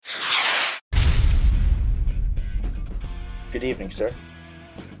Good evening, sir.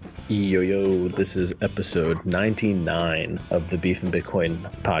 Yo, this is episode 99 of the Beef and Bitcoin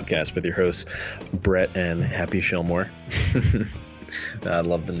podcast with your hosts, Brett and Happy Shillmore. I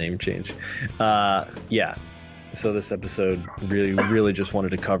love the name change. So this episode really just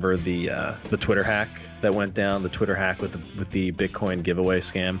wanted to cover the Twitter hack that went down, the Twitter hack with the Bitcoin giveaway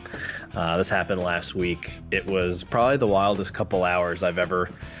scam. This happened last week. It was probably the wildest couple hours I've ever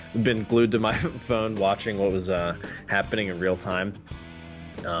been glued to my phone watching what was happening in real time.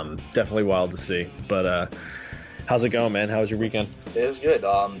 Definitely wild to see. But how's it going, man? How was your weekend? It was good.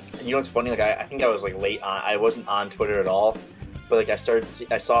 You know what's funny? Like I think I was like late on. I wasn't on Twitter at all, but like I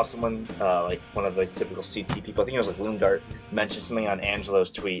saw someone like one of the typical CT people. I think it was like Loomdart mentioned something on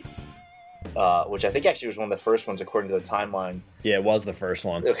Angelo's tweet, which I think actually was one of the first ones according to the timeline. Yeah, it was the first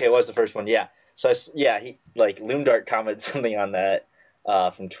one. Okay, it was the first one. Yeah. So he like Loomdart commented something on that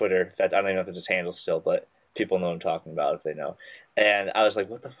from Twitter. In fact, I don't even know if it's his handle still, but people know what I'm talking about if they know. And I was like,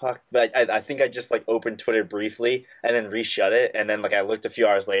 what the fuck? But I think I just like opened Twitter briefly and then reshut it. And then like I looked a few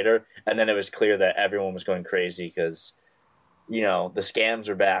hours later and then it was clear that everyone was going crazy because, you know, the scams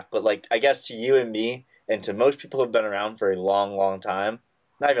are back. But like, I guess to you and me and to most people who have been around for a long time,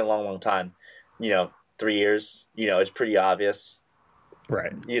 not even a long time, 3 years, it's pretty obvious.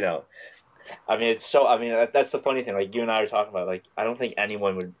 Right. That's the funny thing. Like you and I were talking about, like, I don't think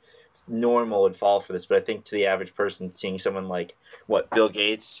anyone would fall for this, but I think to the average person, seeing someone like Bill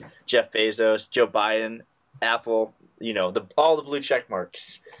Gates, Jeff Bezos, Joe Biden, Apple, all the blue check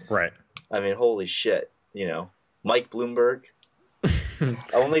marks. Right. I mean, holy shit, Mike Bloomberg.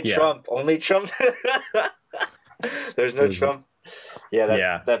 Only Trump. There's no Trump.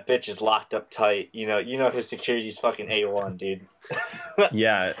 That bitch is locked up tight. His security's fucking A1, dude.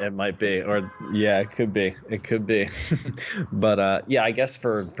 Yeah, it might be, or it could be. But I guess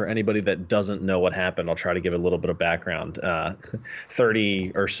for anybody that doesn't know what happened, I'll try to give a little bit of background.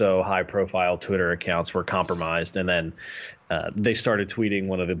 30 or so high-profile Twitter accounts were compromised, and then they started tweeting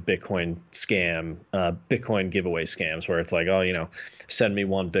one of the Bitcoin giveaway scams, where it's like, send me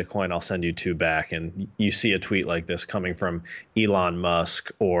 1 Bitcoin, I'll send you 2 back. And you see a tweet like this coming from Elon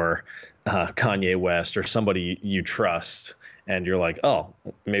Musk or Kanye West or somebody you trust, and you're like, oh,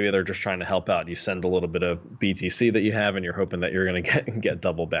 maybe they're just trying to help out. You send a little bit of BTC that you have, and you're hoping that you're going to get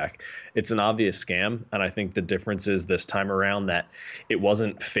double back. It's an obvious scam, and I think the difference is this time around that it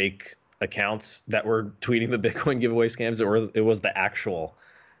wasn't fake accounts that were tweeting the Bitcoin giveaway scams. It was the actual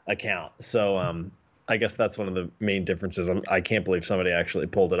account. So I guess that's one of the main differences. I can't believe somebody actually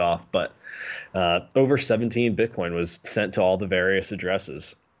pulled it off. But over 17 Bitcoin was sent to all the various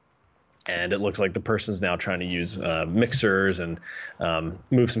addresses. And it looks like the person's now trying to use mixers and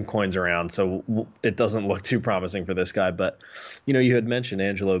move some coins around. So it doesn't look too promising for this guy. But, you had mentioned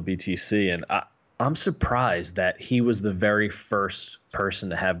Angelo BTC, and I'm surprised that he was the very first person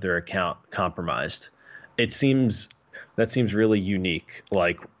to have their account compromised. That seems really unique.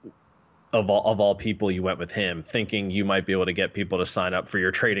 Like, of all people, you went with him, thinking you might be able to get people to sign up for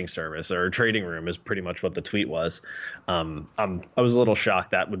your trading service or trading room, is pretty much what the tweet was. I was a little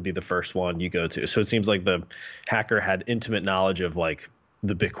shocked that would be the first one you go to. So it seems like the hacker had intimate knowledge of like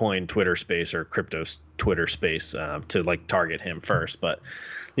the Bitcoin Twitter space or crypto Twitter space to like target him first. But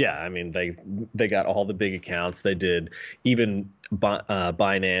yeah, I mean, they got all the big accounts. They did even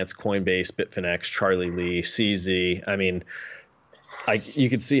Binance, Coinbase, Bitfinex, Charlie Lee, CZ. I mean, you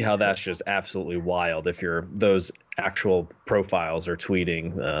could see how that's just absolutely wild if those actual profiles are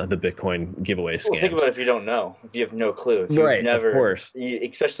tweeting the Bitcoin giveaway scams. Well, think about it if you don't know, if you have no clue. If right, never, of course.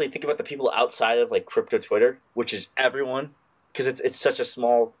 Especially think about the people outside of like crypto Twitter, which is everyone, because it's such a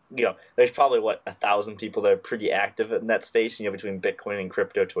small, there's probably 1,000 people that are pretty active in that space, between Bitcoin and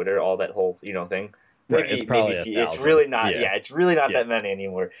crypto Twitter, all that whole, thing. Right, it's probably it's really not, it's really not that many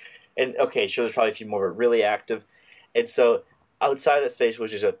anymore. And okay, sure, there's probably a few more, but really active. And so outside of that space,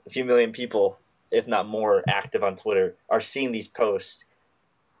 which is a few million people, if not more, active on Twitter, are seeing these posts.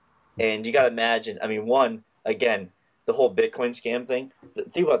 And you got to imagine, again, the whole Bitcoin scam thing.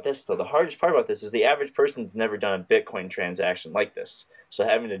 Think about this, though. The hardest part about this is the average person's never done a Bitcoin transaction like this. So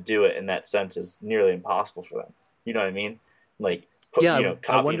having to do it in that sense is nearly impossible for them. You know what I mean? Like, copy and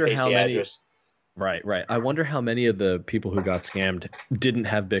paste the address. Right. I wonder how many of the people who got scammed didn't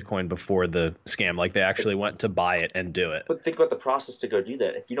have Bitcoin before the scam. Like, they actually went to buy it and do it. But think about the process to go do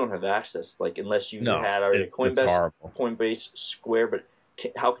that. If you don't have access, like, unless you had already Coinbase, Square, but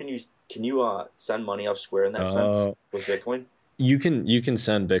how can you send money off Square in that sense with Bitcoin? You can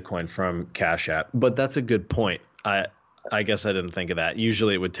send Bitcoin from Cash App, but that's a good point. I guess I didn't think of that.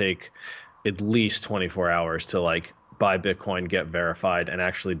 Usually it would take at least 24 hours to like buy Bitcoin, get verified, and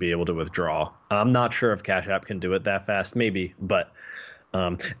actually be able to withdraw. I'm not sure if Cash App can do it that fast, maybe, but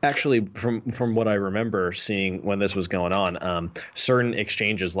actually, from what I remember seeing when this was going on, certain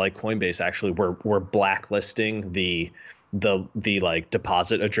exchanges like Coinbase actually were blacklisting the like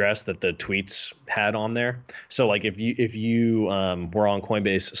deposit address that the tweets had on there. So like if you were on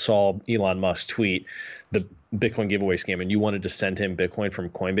Coinbase, saw Elon Musk tweet the Bitcoin giveaway scam, and you wanted to send him Bitcoin from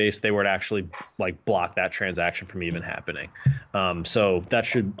Coinbase, they would actually like block that transaction from even happening. So that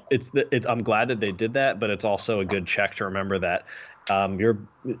should I'm glad that they did that, but it's also a good check to remember that your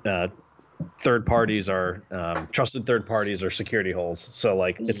third parties are trusted third parties are security holes. So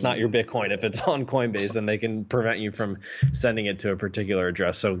like it's not your Bitcoin if it's on Coinbase, and they can prevent you from sending it to a particular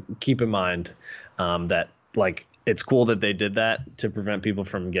address. So keep in mind that like it's cool that they did that to prevent people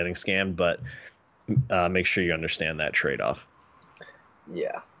from getting scammed, but make sure you understand that trade-off.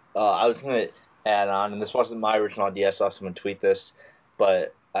 Yeah. I was going to add on, and this wasn't my original idea. I saw someone tweet this,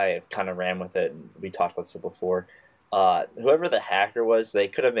 but I kind of ran with it, and we talked about this before. Whoever the hacker was, they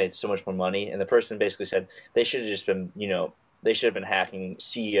could have made so much more money, and the person basically said they should have just been, they should have been hacking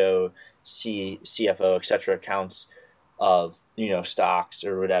CEO, CFO, etc. accounts of, stocks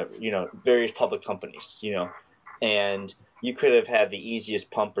or whatever, various public companies, and you could have had the easiest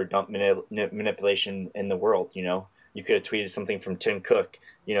pump or dump manipulation in the world. You could have tweeted something from Tim Cook,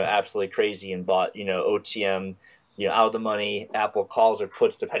 absolutely crazy, and bought, OTM, out of the money, Apple calls or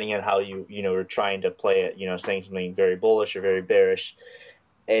puts, depending on how you, are trying to play it, saying something very bullish or very bearish,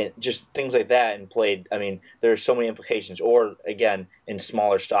 and just things like that, and played. I mean, there are so many implications. Or again, in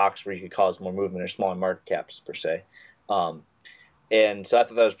smaller stocks where you could cause more movement, or smaller market caps per se. And so I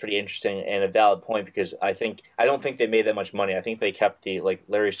thought that was pretty interesting and a valid point, because I don't think they made that much money. I think they kept the, like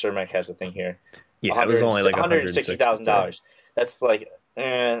Larry Cermak has a thing here. Yeah, it was only like $160,000. That's like,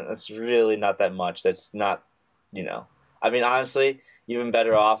 that's really not that much. That's not, I mean, honestly, you've been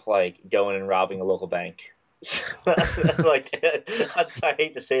better off like going and robbing a local bank. Like, I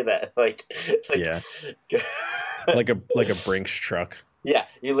hate to say that. Like yeah, like a Brinks truck. Yeah,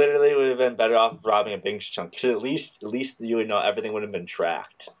 you literally would have been better off robbing a Brinks truck, because at least you would know everything would have been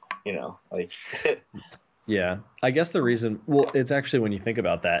tracked. Like. Yeah, I guess the reason, well, it's actually when you think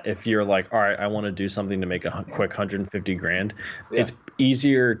about that, if you're like, all right, I want to do something to make a quick 150 grand, it's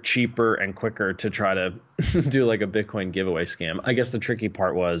easier, cheaper, and quicker to try to do like a Bitcoin giveaway scam. I guess the tricky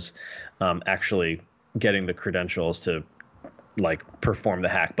part was actually getting the credentials to like perform the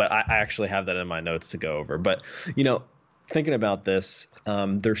hack. But I actually have that in my notes to go over. But, thinking about this,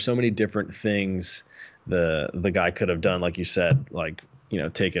 there's so many different things the guy could have done, like you said, like,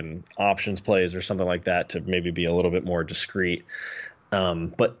 taken options plays or something like that to maybe be a little bit more discreet.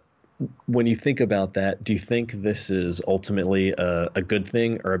 But when you think about that, do you think this is ultimately a good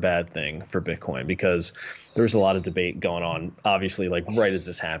thing or a bad thing for Bitcoin? Because there's a lot of debate going on, obviously, like right as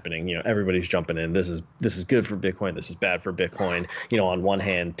this happening, everybody's jumping in. This is good for Bitcoin. This is bad for Bitcoin. On one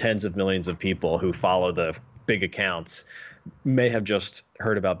hand, tens of millions of people who follow the big accounts may have just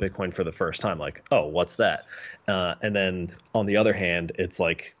heard about Bitcoin for the first time, like, oh, what's that? And then on the other hand, it's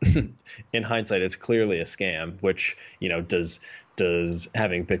like, in hindsight, it's clearly a scam, which, does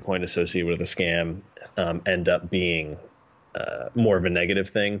having Bitcoin associated with a scam end up being more of a negative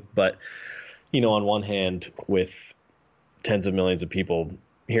thing? But, on one hand, with tens of millions of people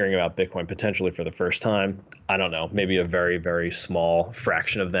hearing about Bitcoin potentially for the first time, I don't know, maybe a very, very small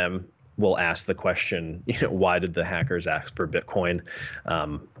fraction of them will ask the question, why did the hackers ask for Bitcoin?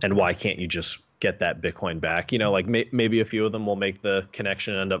 And why can't you just get that Bitcoin back? Like maybe a few of them will make the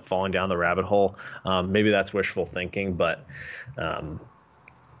connection and end up falling down the rabbit hole. Maybe that's wishful thinking, but I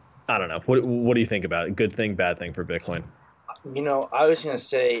don't know. What do you think about it? Good thing, bad thing for Bitcoin? I was going to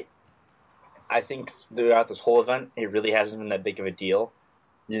say, I think throughout this whole event, it really hasn't been that big of a deal.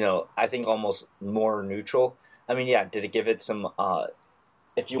 I think almost more neutral. I mean, yeah, did it give it some...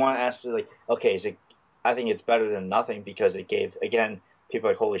 if you want to ask, like, okay, I think it's better than nothing, because it gave, again, people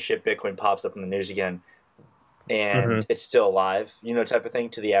like, holy shit, Bitcoin pops up in the news again, and it's still alive, type of thing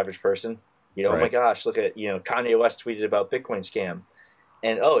to the average person. Right. Oh my gosh, look at, Kanye West tweeted about Bitcoin scam,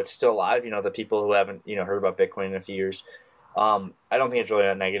 and it's still alive. The people who haven't, heard about Bitcoin in a few years. I don't think it's really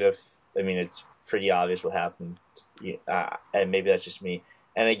that negative. I mean, it's pretty obvious what happened, and maybe that's just me.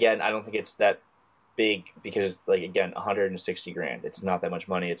 And again, I don't think it's that big, because like, again, 160 grand, it's not that much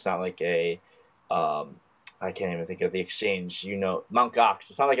money. It's not like a I can't even think of the exchange, Mt. Gox.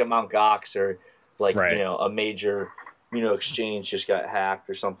 It's not like a Mt. Gox, or like, right. A major, exchange just got hacked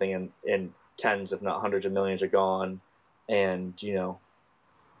or something, and tens if not hundreds of millions are gone, and that's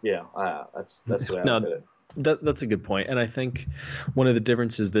the way I look at it. That's a good point. And I think one of the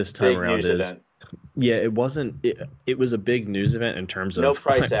differences this time around is Yeah, it wasn't. It was a big news event in terms No of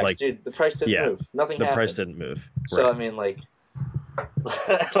price action, like, dude. The price didn't yeah, move. Nothing the price happened. didn't move. So Right. I mean, like,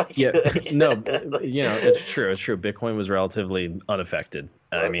 like, Yeah, no, like it's true. It's true. Bitcoin was relatively unaffected.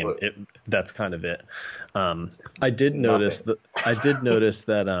 I mean, what, that's kind of it. Um, I did notice nothing.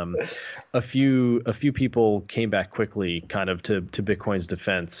 that a few people came back quickly, kind of to Bitcoin's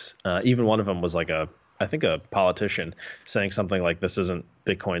defense. Even one of them was like I think a politician saying something like this isn't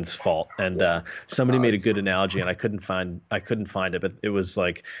Bitcoin's fault, and Yeah, somebody no, made a it's good analogy, and I couldn't find it, but it was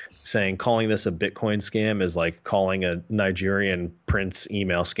like saying calling this a Bitcoin scam is like calling a Nigerian prince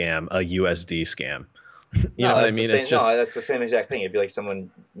email scam a USD scam. You know no, what I that's the mean? It's same. No, just, that's the same exact thing. It'd be like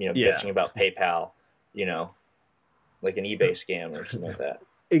someone yeah, bitching about PayPal, you know, like an eBay scam or something like that.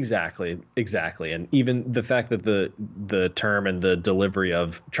 exactly. And even the fact that the term and the delivery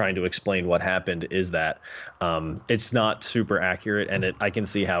of trying to explain what happened is that it's not super accurate, and I can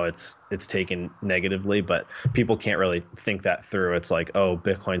see how it's taken negatively, but people can't really think that through. It's like, oh,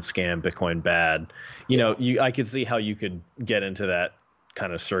 Bitcoin scam, Bitcoin bad. Yeah. I could see how you could get into that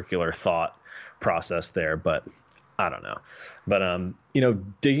kind of circular thought process there, but I don't know. But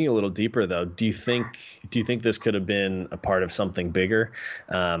digging a little deeper though, do you think this could have been a part of something bigger?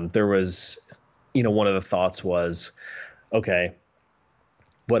 There was, one of the thoughts was, okay,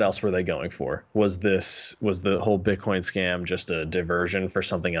 what else were they going for? Was the whole Bitcoin scam just a diversion for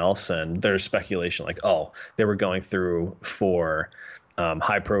something else? And there's speculation like, oh, they were going through for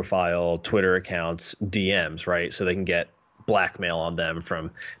high profile Twitter accounts DMs, right? So they can get blackmail on them from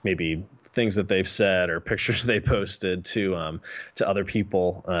maybe things that they've said or pictures they posted to other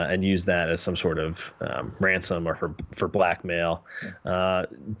people, and use that as some sort of ransom or for blackmail. Do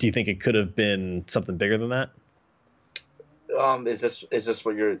you think it could have been something bigger than that? Is this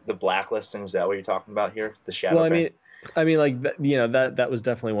what you're the blacklisting? Is that what you're talking about here? The Well, shadow I ban? mean, like that was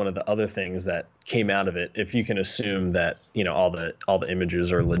definitely one of the other things that came out of it. If you can assume that all the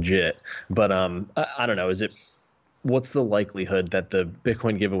images are legit, but I don't know. What's the likelihood that the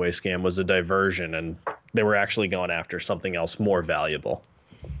Bitcoin giveaway scam was a diversion and they were actually going after something else more valuable?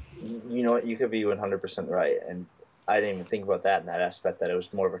 You know what? You could be 100% right, and I didn't even think about that in that aspect. That it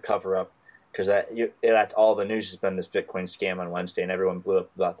was more of a cover up, because that's all the news has been, this Bitcoin scam on Wednesday, and everyone blew up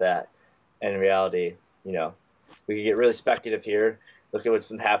about that. And in reality, you know, we could get really speculative here. Look at what's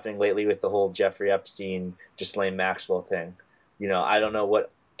been happening lately with the whole Jeffrey Epstein, Ghislaine Maxwell thing. I don't know what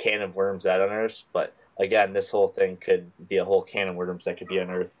can of worms that unearths, but again, this whole thing could be a whole can of worms that could be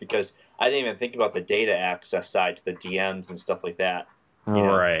unearthed, because I didn't even think about the data access side to the DMs and stuff like that. You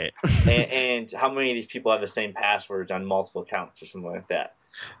know, Right. and how many of these people have the same passwords on multiple accounts or something like that.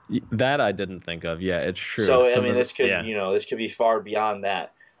 That I didn't think of. Yeah, it's true. So I Some mean, of this could yeah. you know this could be far beyond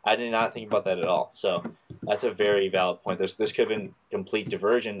that. I did not think about that at all. So that's a very valid point. This could have been complete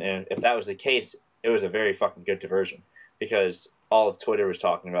diversion, and if that was the case, it was a very fucking good diversion, because all of Twitter was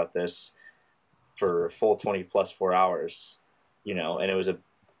talking about this for a full 20 plus 4 hours, and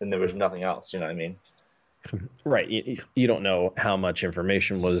and there was nothing else. You know what I mean? Right. You don't know how much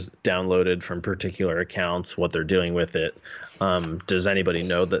information was downloaded from particular accounts, what they're doing with it. Does anybody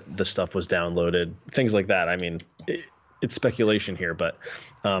know that the stuff was downloaded? Things like that. I mean, it's speculation here, but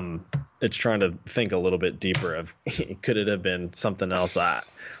it's trying to think a little bit deeper of could it have been something else?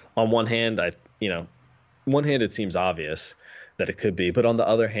 On one hand, it seems obvious that it could be, but on the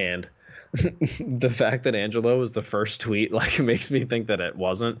other hand, the fact that Angelo was the first tweet like makes me think that it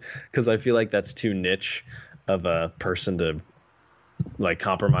wasn't, because I feel like that's too niche of a person to like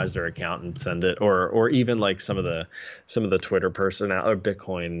compromise their account and send it, or even like some of the Twitter or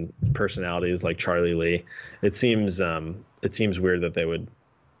Bitcoin personalities like Charlie Lee. It seems weird that they would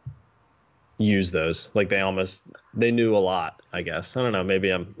use those, like they knew a lot, I guess. I don't know,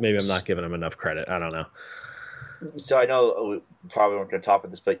 maybe I'm not giving them enough credit. I don't know. So I know we probably weren't going to talk about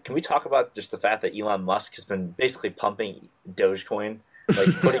this, but can we talk about just the fact that Elon Musk has been basically pumping Dogecoin,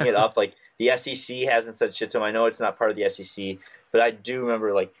 like putting it up? Like the SEC hasn't said shit to him. I know it's not part of the SEC, but I do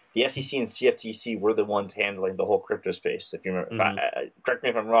remember like the SEC and CFTC were the ones handling the whole crypto space. If you remember, Hmm. correct me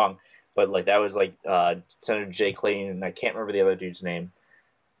if I'm wrong, but like that was like Senator Jay Clayton, and I can't remember the other dude's name.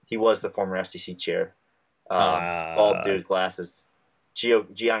 He was the former SEC chair, bald dude with glasses,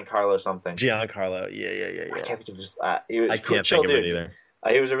 Giancarlo something. Giancarlo. Yeah. I can't think of his. He was I a can't chill think of it dude. either.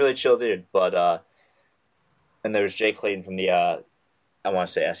 He was a really chill dude. But and there was Jay Clayton from the I want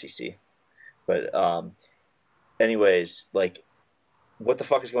to say SEC. But anyways, like, what the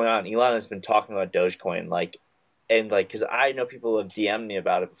fuck is going on? Elon has been talking about Dogecoin, like, and like, because I know people have DM'd me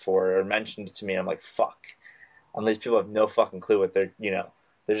about it before or mentioned it to me. And I'm like, fuck. And these people have no fucking clue what they're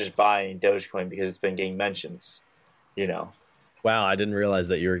just buying Dogecoin because it's been getting mentions, you know. Wow, I didn't realize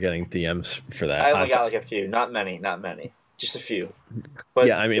that you were getting DMs for I that. only got like a few, not many, just a few. Yeah,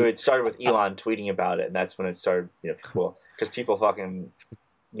 But I mean, it started with Elon tweeting about it, and that's when it started. People because people fucking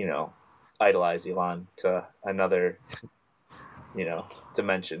you know idolize Elon to another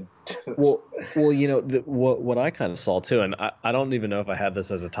dimension. well, what I kind of saw too, and I don't even know if I had this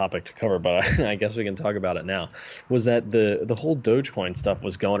as a topic to cover, but I guess we can talk about it now. Was that the whole Dogecoin stuff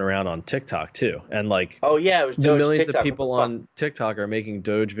was going around on TikTok too, and like Oh yeah, it was the Doge millions of TikTok. What the people fuck? on TikTok are making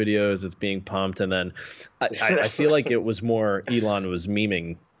Doge videos. It's being pumped, and then I feel like it was more Elon was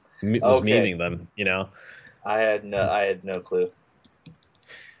Okay, memeing them, you know? I had no clue.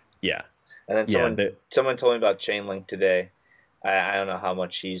 Yeah, And then yeah, someone told me about Chainlink today. I don't know how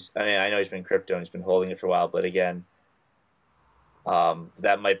much he's. I mean, I know he's been crypto and he's been holding it for a while, but again,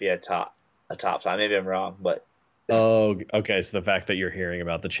 that might be a top time. Maybe I'm wrong, but Oh, okay. So the fact that you're hearing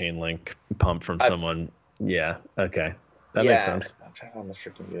about the chain link pump from I've someone, yeah, okay, that makes yeah. sense. I'm trying to find the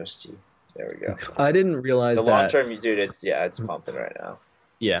freaking UST. There we go. I didn't The realize long that. term, dude, it's pumping right now.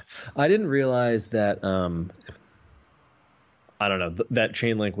 Yeah, I didn't realize that. I don't know that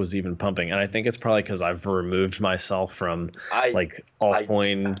Chainlink was even pumping, and I think it's probably because I've removed myself from I like I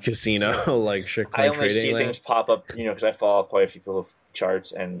altcoin casino, like I shitcoin only trading see land. things pop up, because I follow quite a few people with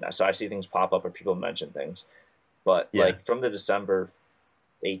charts, and so I see things pop up or people mention things. But Yeah, like from the December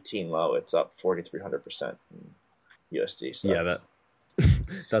 18 low, it's up 4,300% in USD. So yeah, that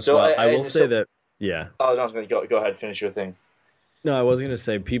that's that's so. wild. I will say So that. Yeah, oh, I was going to go ahead, finish your thing. no, I was gonna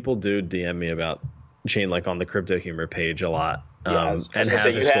say people do DM me about Chainlink on the Crypto Humor page a lot, Yeah, I and was gonna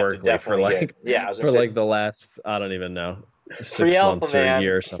say have you have to historically for definitely get. like Yeah, I was gonna for say like the last I don't even know free 6 months alpha, or a man,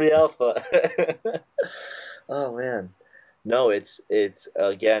 year or free something. alpha. Oh man, no, it's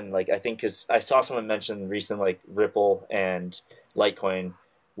again like I think because I saw someone mention recent like Ripple and Litecoin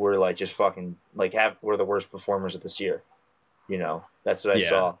were like just fucking like have were the worst performers of this year. That's what I Yeah,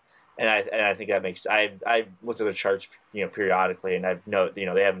 saw, and I think that makes I looked at the charts periodically, and I know they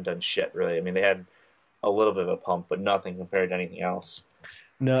haven't done shit really. I mean they had a little bit of a pump, but nothing compared to anything else.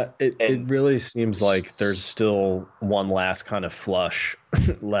 no, it And really seems like there's still one last kind of flush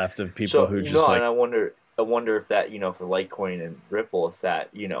left of people so who just and like I wonder if that for Litecoin and Ripple, if that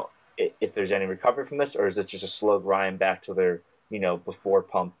if there's any recovery from this, or is it just a slow grind back to their before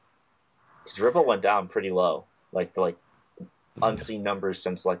pump? Because Ripple went down pretty low, like unseen numbers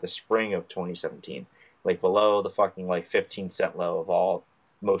since like the spring of 2017, like below the fucking like 15-cent low of all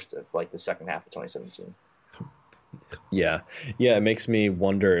most of like the second half of 2017. yeah, yeah, it makes me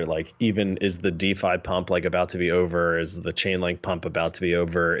wonder like even is the DeFi pump like about to be over? Is the Chainlink pump about to be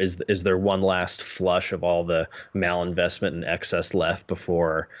over? Is there one last flush of all the malinvestment and excess left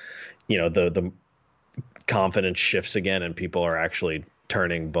before the confidence shifts again and people are actually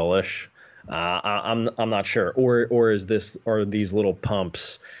turning bullish? I'm not sure. Or are these little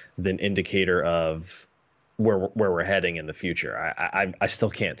pumps the indicator of where we're heading in the future? I still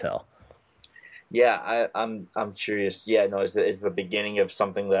can't tell. Yeah, I'm curious. Yeah, no, is the beginning of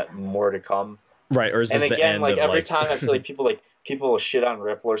something that more to come? Right, or is And this the again, end like of every like time I feel like people will shit on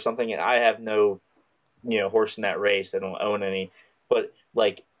Ripple or something, and I have no horse in that race. I don't own any, but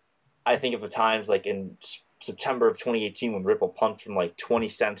like I think of the times like in September of 2018 when Ripple pumped from like 20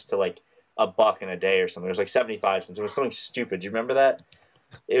 cents to like a buck in a day or something. It was like 75 cents. It was something stupid. Do you remember that?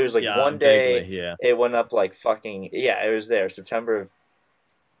 It was like yeah, one vaguely, day yeah. it went up like fucking yeah. It was there September of.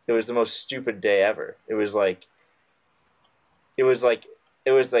 It was the most stupid day ever. It was like it was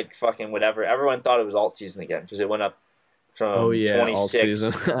like fucking whatever. Everyone thought it was alt season again because it went up Oh from yeah, alt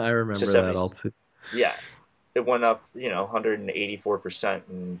season. 26 I to remember that 70. alt season. Yeah, it went up 184%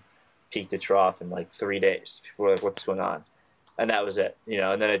 and peak to trough in like 3 days. People were like, "What's going on?" And that was it.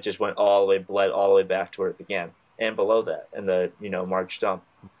 And then it just went all the way, bled all the way back to where it began, and below that, in the March dump.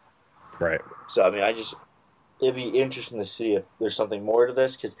 Right. So I mean, it'd be interesting to see if there's something more to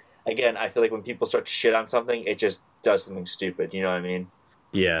this because again, I feel like when people start to shit on something, it just does something stupid. You know what I mean?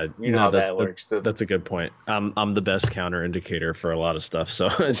 Yeah, You know no, how that works. that's a good point. I'm the best counter indicator for a lot of stuff, so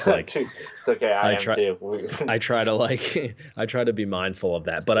it's like Dude, it's okay. I I am try too. I try to like I try to be mindful of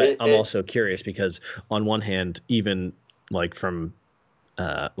that, but it, I'm it, also curious because on one hand, even like from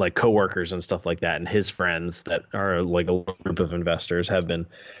like coworkers and stuff like that, and his friends that are like a group of investors have been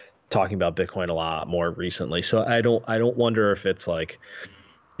talking about Bitcoin a lot more recently. So I don't wonder if it's like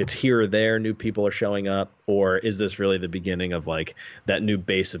it's here or there, new people are showing up, or is this really the beginning of like that new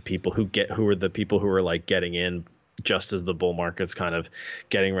base of people who are the people who are like getting in just as the bull market's kind of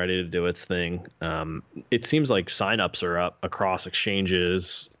getting ready to do its thing. It seems like signups are up across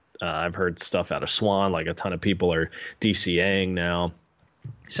exchanges. I've heard stuff out of Swan, like a ton of people are DCAing now.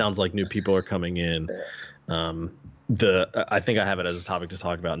 Sounds like new people are coming in. Um, I think I have it as a topic to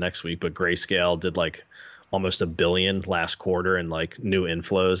talk about next week, but Grayscale did like almost $1 billion last quarter in like new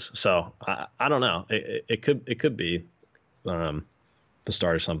inflows. So I don't know. It could be the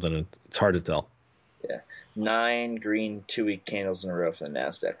start of something. It's hard to tell. Yeah, 9 green 2-week candles in a row for the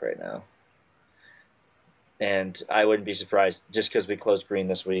Nasdaq right now. And I wouldn't be surprised, just because we closed green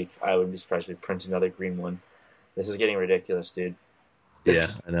this week, I wouldn't be surprised if we print another green one. This is getting ridiculous, dude. Yeah,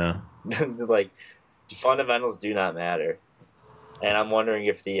 I know. Like, fundamentals do not matter. And I'm wondering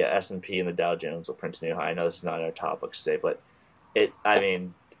if the S&P and the Dow Jones will print a new high. I know this is not our topic today, but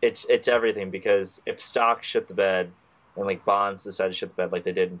it's everything, because if stocks shit the bed and like bonds decide to shit the bed like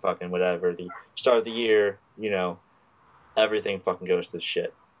they did in fucking whatever the start of the year, everything fucking goes to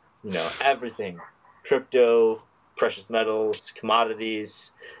shit. Everything, crypto, precious metals,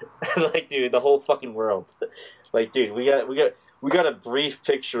 commodities, like, dude, the whole fucking world. Like, dude, we got a brief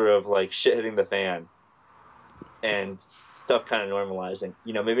picture of like shit hitting the fan, and stuff kind of normalizing.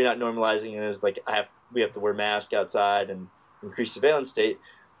 Maybe not normalizing as like we have to wear masks outside and increase surveillance state,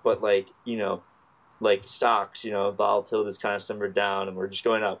 but like like stocks, volatility is kind of simmered down, and we're just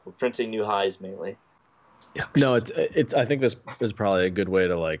going up. We're printing new highs mainly. Yeah. No, it's. I think this is probably a good way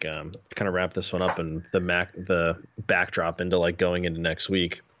to like kind of wrap this one up, and the backdrop into like going into next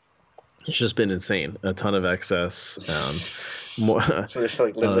week. It's just been insane. A ton of excess. More, so there's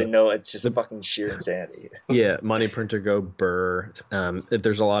like literally it's just fucking sheer insanity. Yeah, money printer go burr.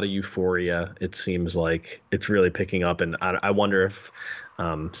 There's a lot of euphoria. It seems like it's really picking up, and I wonder if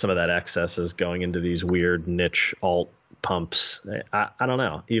some of that excess is going into these weird niche alt pumps. I don't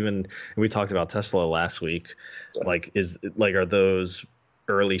know. Even we talked about Tesla last week. Like, are those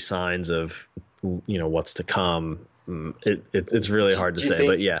early signs of what's to come? It's really hard to say,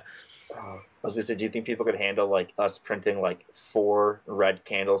 but yeah. I was gonna say, do you think people could handle like us printing like 4 red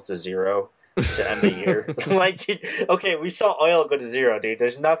candles to 0 to end the year? Like, dude, okay, we saw oil go to 0, dude.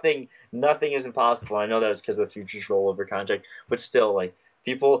 There's nothing is impossible. I know that was because of the futures rollover contract, but still, like,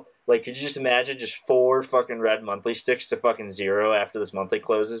 people, like, could you just imagine just 4 fucking red monthly sticks to fucking 0 after this monthly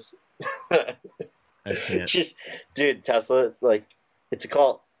closes? I can't. Just, dude, Tesla, like, it's a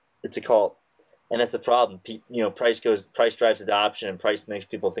cult. And that's the problem. Price drives adoption, and price makes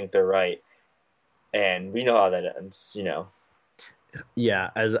people think they're right. And we know how that ends, Yeah,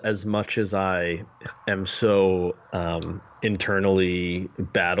 as much as I am so internally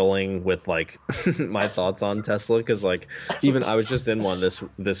battling with like my thoughts on Tesla, because like even I was just in one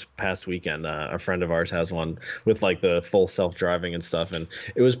this past weekend. A friend of ours has one with like the full self-driving and stuff, and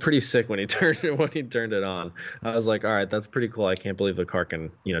it was pretty sick when he turned it on. I was like, all right, that's pretty cool. I can't believe the car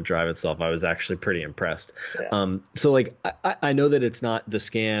can drive itself. I was actually pretty impressed. Yeah. So like I know that it's not the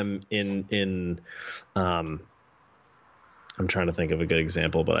scam in I'm trying to think of a good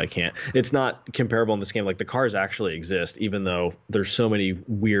example, but I can't. It's not comparable in this game. Like, the cars actually exist, even though there's so many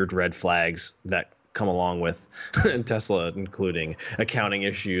weird red flags that come along with Tesla, including accounting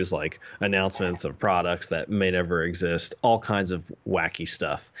issues, like announcements of products that may never exist, all kinds of wacky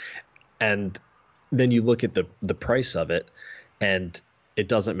stuff. And then you look at the price of it, and it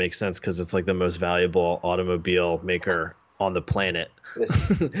doesn't make sense, because it's like the most valuable automobile maker on the planet.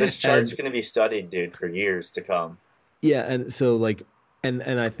 This chart's going to be studied, dude, for years to come. Yeah, and so like, and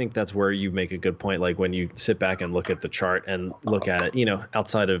I think that's where you make a good point. Like, when you sit back and look at the chart and look at it,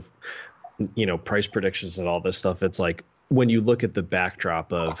 outside of, price predictions and all this stuff, it's like when you look at the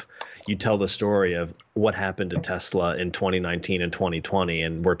backdrop of, you tell the story of what happened to Tesla in 2019 and 2020,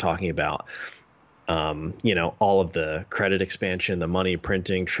 and we're talking about, all of the credit expansion, the money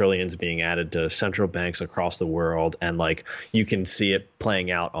printing, trillions being added to central banks across the world. And like, you can see it playing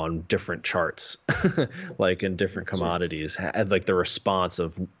out on different charts, like in different commodities, like the response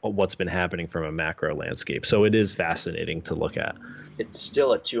of what's been happening from a macro landscape. So it is fascinating to look at. It's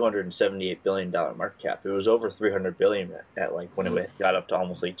still a $278 billion market cap. It was over $300 billion at like when it got up to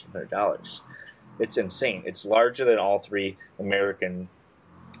almost $1,800. It's insane. It's larger than all 3 American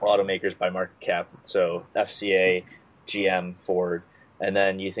automakers by market cap, so FCA, GM, Ford, and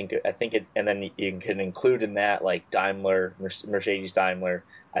then and then you can include in that like Daimler, Mercedes, Daimler.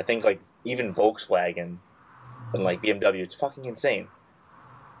 I think like even Volkswagen and like BMW. It's fucking insane.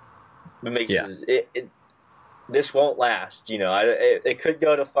 This won't last. It could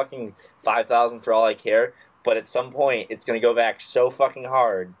go to fucking 5,000 for all I care, but at some point it's gonna go back so fucking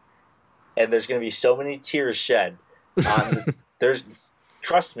hard, and there's gonna be so many tears shed.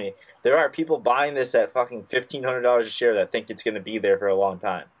 Trust me, there are people buying this at fucking $1,500 a share that think it's going to be there for a long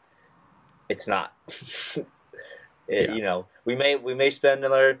time. It's not. We may spend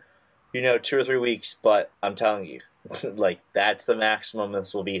another, 2 or 3 weeks, but I'm telling you, like, that's the maximum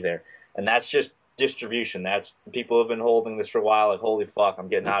this will be there, and that's just distribution. That's people have been holding this for a while. Like, holy fuck, I'm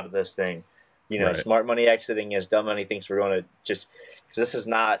getting out of this thing. You know, Right. smart money exiting as dumb money thinks we're going to just because this is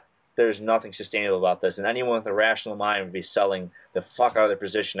not. There's nothing sustainable about this, and anyone with a rational mind would be selling the fuck out of their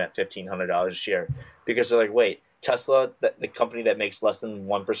position at $1,500 a share because they're like, wait, Tesla, the company that makes less than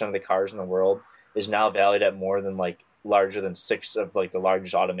 1% of the cars in the world, is now valued at more than like larger than 6 of like the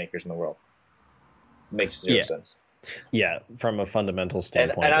largest automakers in the world. Makes zero sense. Yeah, from a fundamental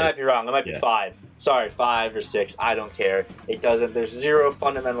standpoint. And I might be wrong. It might be 5. Sorry, 5 or 6. I don't care. It doesn't. There's zero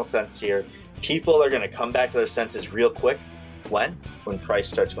fundamental sense here. People are going to come back to their senses real quick. When price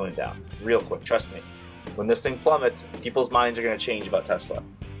starts going down. Real quick. Trust me. When this thing plummets, people's minds are going to change about Tesla.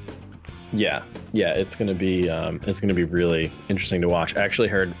 Yeah, it's gonna be really interesting to watch. I actually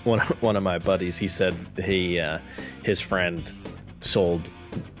heard one of my buddies. He said his friend sold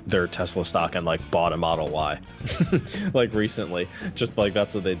their Tesla stock and like bought a Model Y, like recently. Just like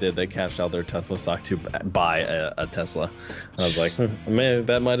that's what they did. They cashed out their Tesla stock to buy a Tesla. I was like, man,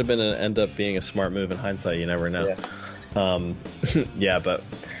 that might have been end up being a smart move in hindsight. You never know. Yeah. But.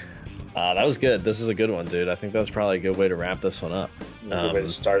 That was good. This is a good one, dude. I think that's probably a good way to wrap this one up. Good way to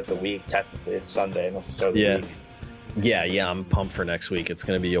start the week. Technically, it's Sunday, and let's start the week. Yeah. I'm pumped for next week. It's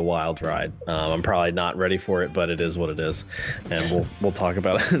going to be a wild ride. I'm probably not ready for it, but it is what it is, and we'll talk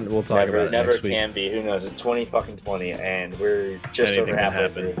about it. We'll talk about it next week. Never can be. Who knows? It's 2020, and we're just over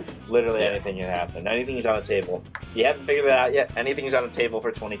halfway through. Literally anything can happen. Anything is on the table. You haven't figured that out yet. Anything is on the table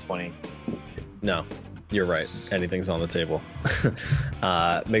for 2020. No. You're right. Anything's on the table.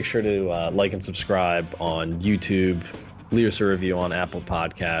 Make sure to like and subscribe on YouTube. Leave us a review on Apple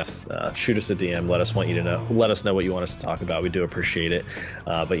Podcasts. Shoot us a DM. Let us know what you want us to talk about. We do appreciate it.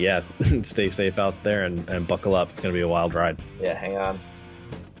 But yeah, stay safe out there and buckle up. It's going to be a wild ride. Yeah, hang on.